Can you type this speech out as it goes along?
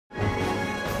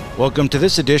Welcome to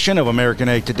this edition of American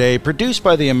Ag Today, produced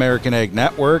by the American Ag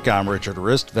Network. I'm Richard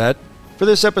Ristvet. For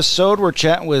this episode, we're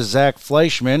chatting with Zach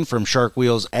Fleischman from Shark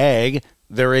Wheels Ag.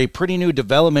 They're a pretty new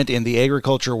development in the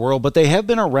agriculture world, but they have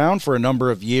been around for a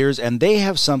number of years, and they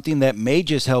have something that may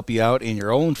just help you out in your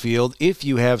own field if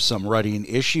you have some rutting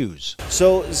issues.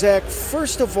 So, Zach,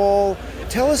 first of all,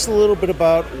 tell us a little bit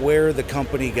about where the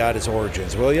company got its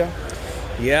origins, will you?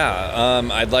 Yeah,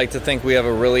 I'd like to think we have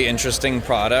a really interesting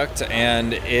product,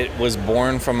 and it was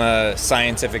born from a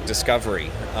scientific discovery.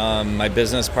 My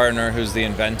business partner, who's the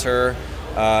inventor,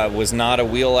 was not a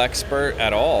wheel expert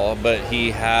at all, but he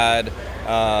had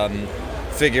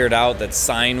figured out that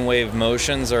sine wave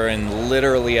motions are in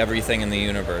literally everything in the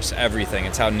universe. Everything.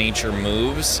 It's how nature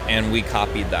moves, and we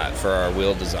copied that for our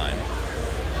wheel design.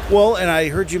 Well, and I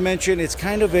heard you mention it's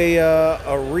kind of a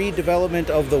redevelopment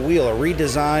of the wheel, a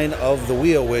redesign of the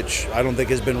wheel, which I don't think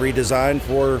has been redesigned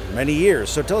for many years.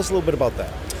 So tell us a little bit about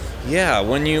that. Yeah,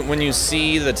 when you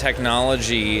see the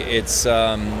technology, it's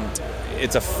a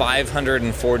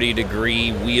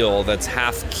 540-degree wheel that's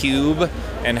half cube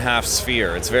and half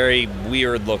sphere. It's very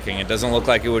weird looking. It doesn't look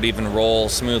like it would even roll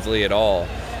smoothly at all.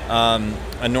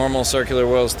 A normal circular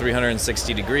wheel is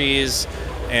 360 degrees.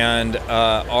 And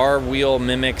our wheel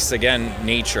mimics, again,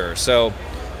 nature. So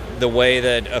the way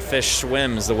that a fish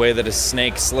swims, the way that a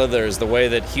snake slithers, the way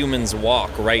that humans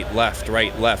walk, right, left,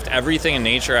 everything in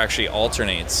nature actually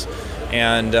alternates.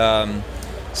 And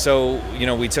so,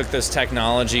 we took this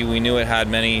technology, we knew it had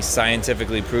many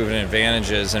scientifically proven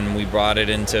advantages, and we brought it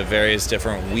into various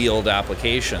different wheeled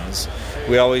applications.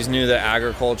 We always knew that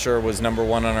agriculture was number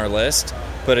one on our list,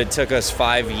 but it took us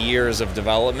 5 years of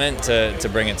development to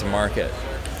bring it to market.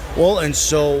 Well, and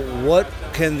so what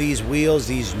can these wheels,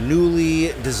 these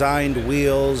newly designed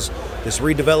wheels, this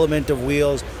redevelopment of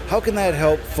wheels, how can that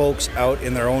help folks out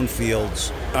in their own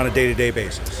fields on a day-to-day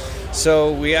basis?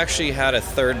 So we actually had a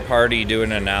third party do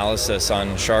an analysis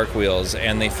on Shark Wheels,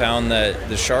 and they found that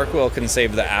the Shark Wheel can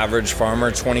save the average farmer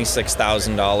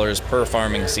 $26,000 per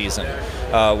farming season,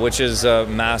 which is a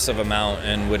massive amount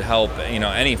and would help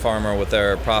any farmer with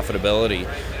their profitability.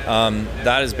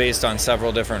 That is based on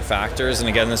several different factors, and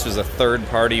again, this was a third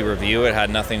party review. It had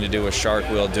nothing to do with Shark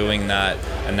Wheel doing that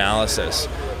analysis.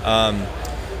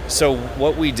 So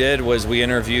what we did was we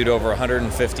interviewed over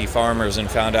 150 farmers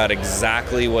and found out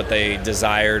exactly what they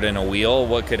desired in a wheel,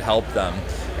 what could help them.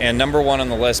 And number one on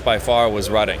the list by far was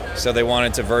rutting. So they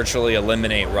wanted to virtually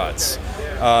eliminate ruts.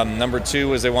 Number two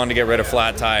was they wanted to get rid of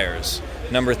flat tires.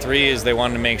 Number three is they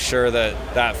wanted to make sure that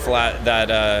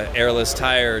airless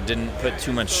tire didn't put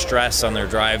too much stress on their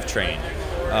drivetrain.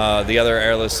 The other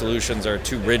airless solutions are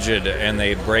too rigid and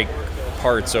they break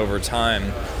parts over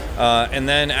time. And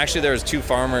then actually there was two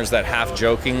farmers that half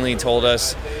jokingly told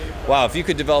us, wow, if you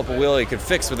could develop a wheel you could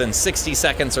fix within 60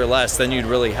 seconds or less, then you'd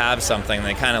really have something. And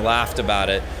they kind of laughed about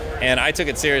it. And I took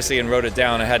it seriously and wrote it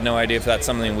down. I had no idea if that's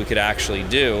something we could actually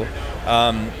do.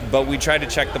 But we tried to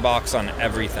check the box on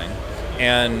everything.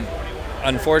 And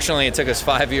unfortunately, it took us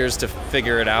 5 years to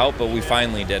figure it out, but we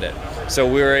finally did it.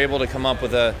 So we were able to come up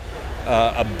with a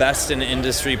best in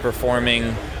industry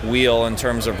performing wheel in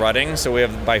terms of rutting. So we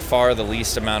have by far the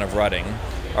least amount of rutting.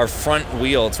 Our front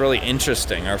wheel, it's really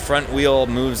interesting. Our front wheel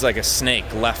moves like a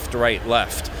snake, left, right,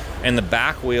 left. And the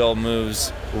back wheel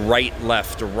moves right,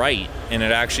 left, right. And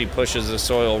it actually pushes the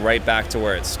soil right back to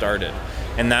where it started.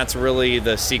 And that's really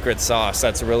the secret sauce.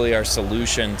 That's really our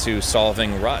solution to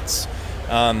solving ruts.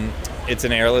 It's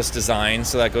an airless design,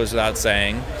 so that goes without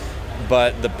saying.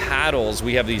 But the paddles,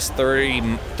 we have these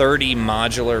 30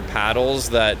 modular paddles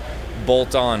that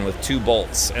bolt on with 2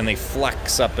 bolts, and they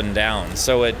flex up and down.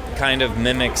 So it kind of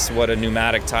mimics what a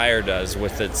pneumatic tire does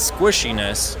with its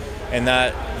squishiness, and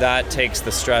that takes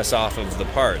the stress off of the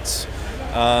parts.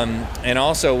 And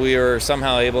also we were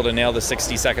somehow able to nail the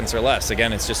 60 seconds or less.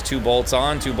 Again, it's just 2 bolts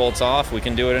on, 2 bolts off. We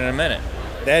can do it in a minute.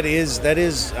 That is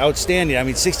outstanding. I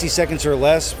mean, 60 seconds or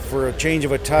less for a change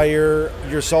of a tire,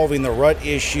 you're solving the rut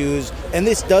issues. And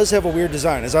this does have a weird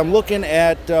design. As I'm looking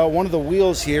at one of the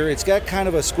wheels here, it's got kind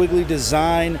of a squiggly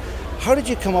design. How did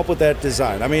you come up with that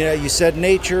design? I mean, you said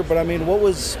nature, but I mean, what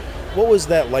was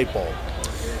that light bulb?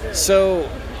 So,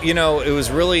 it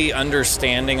was really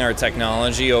understanding our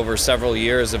technology over several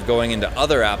years of going into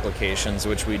other applications,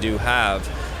 which we do have,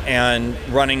 and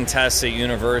running tests at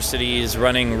universities,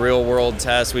 running real-world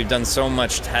tests. We've done so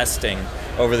much testing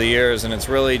over the years, and it's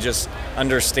really just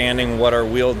understanding what our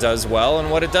wheel does well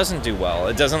and what it doesn't do well.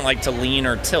 It doesn't like to lean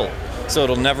or tilt. So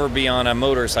it'll never be on a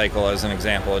motorcycle, as an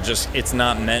example. It's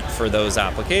not meant for those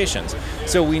applications.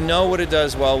 So we know what it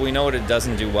does well, we know what it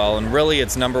doesn't do well, and really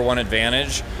its number one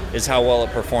advantage is how well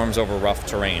it performs over rough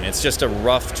terrain. It's just a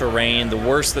rough terrain. The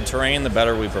worse the terrain, the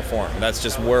better we perform. That's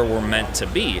just where we're meant to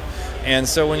be. And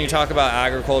so when you talk about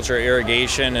agriculture,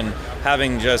 irrigation, and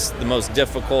having just the most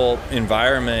difficult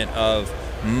environment of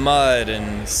mud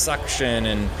and suction,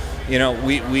 and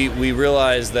we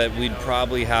realized that we'd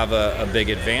probably have a big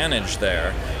advantage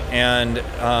there. And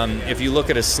if you look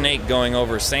at a snake going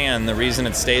over sand, the reason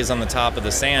it stays on the top of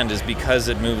the sand is because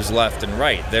it moves left and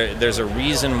right. There's a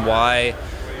reason why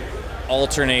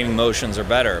alternating motions are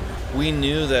better. We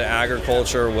knew that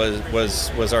agriculture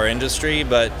was our industry,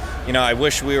 but I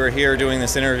wish we were here doing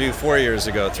this interview 4 years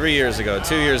ago, 3 years ago,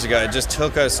 2 years ago. It just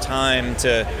took us time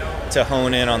to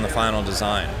hone in on the final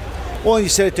design. Well, you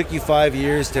said it took you 5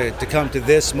 years to come to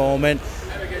this moment.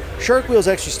 Shark Wheels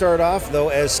actually started off, though,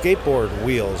 as skateboard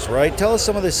wheels, right? Tell us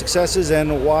some of the successes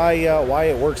and why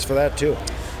it works for that, too.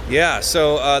 Yeah,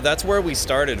 so that's where we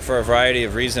started for a variety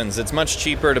of reasons. It's much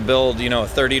cheaper to build, a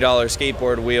 $30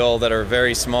 skateboard wheel that are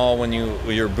very small when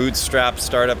you're a bootstrapped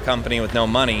startup company with no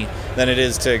money than it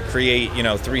is to create,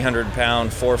 300-pound,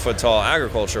 4-foot-tall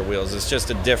agriculture wheels. It's just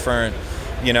a different,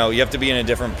 you have to be in a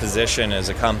different position as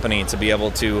a company to be able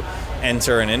to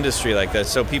enter an industry like this.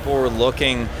 So people were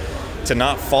looking to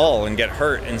not fall and get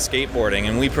hurt in skateboarding,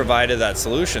 and we provided that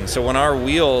solution. So when our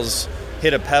wheels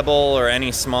hit a pebble or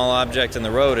any small object in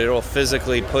the road, it'll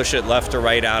physically push it left or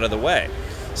right out of the way.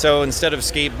 So instead of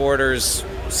skateboarders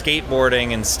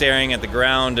skateboarding and staring at the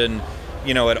ground and,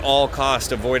 at all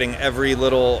cost avoiding every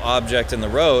little object in the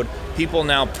road, people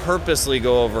now purposely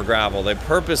go over gravel. They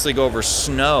purposely go over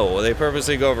snow. They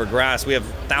purposely go over grass. We have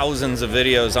thousands of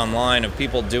videos online of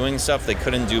people doing stuff they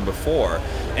couldn't do before.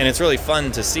 And it's really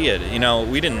fun to see it.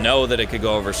 We didn't know that it could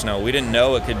go over snow. We didn't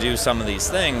know it could do some of these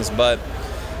things, but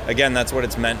again, that's what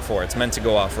it's meant for. It's meant to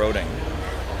go off-roading.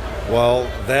 Well,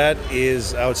 that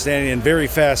is outstanding and very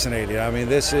fascinating. I mean,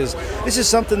 this is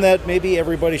something that maybe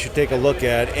everybody should take a look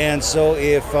at. And so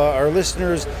if our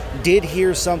listeners did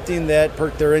hear something that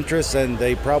perked their interest, and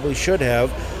they probably should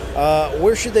have,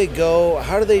 where should they go?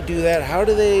 How do they do that?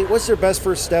 What's their best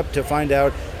first step to find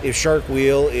out if Shark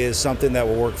Wheel is something that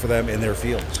will work for them in their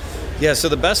field? Yeah, so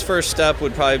the best first step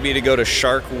would probably be to go to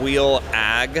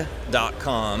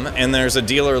sharkwheelag.com, and there's a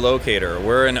dealer locator.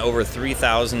 We're in over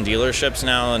 3,000 dealerships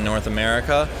now in North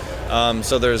America,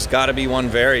 so there's got to be one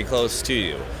very close to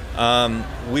you.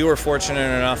 We were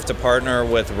fortunate enough to partner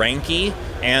with Ranke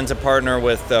and to partner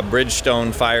with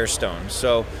Bridgestone Firestone.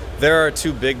 So there are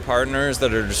two big partners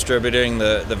that are distributing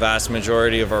the vast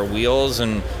majority of our wheels,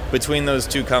 and between those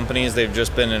two companies, they've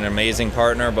just been an amazing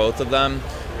partner, both of them.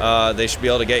 They should be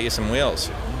able to get you some wheels.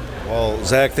 Well,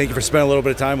 Zach, thank you for spending a little bit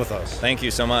of time with us. Thank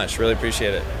you so much. Really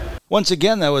appreciate it. Once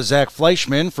again, that was Zach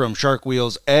Fleischman from Shark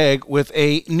Wheels Ag with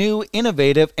a new,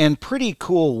 innovative, and pretty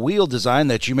cool wheel design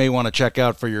that you may want to check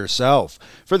out for yourself.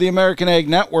 For the American Ag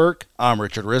Network, I'm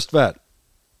Richard Ristvet.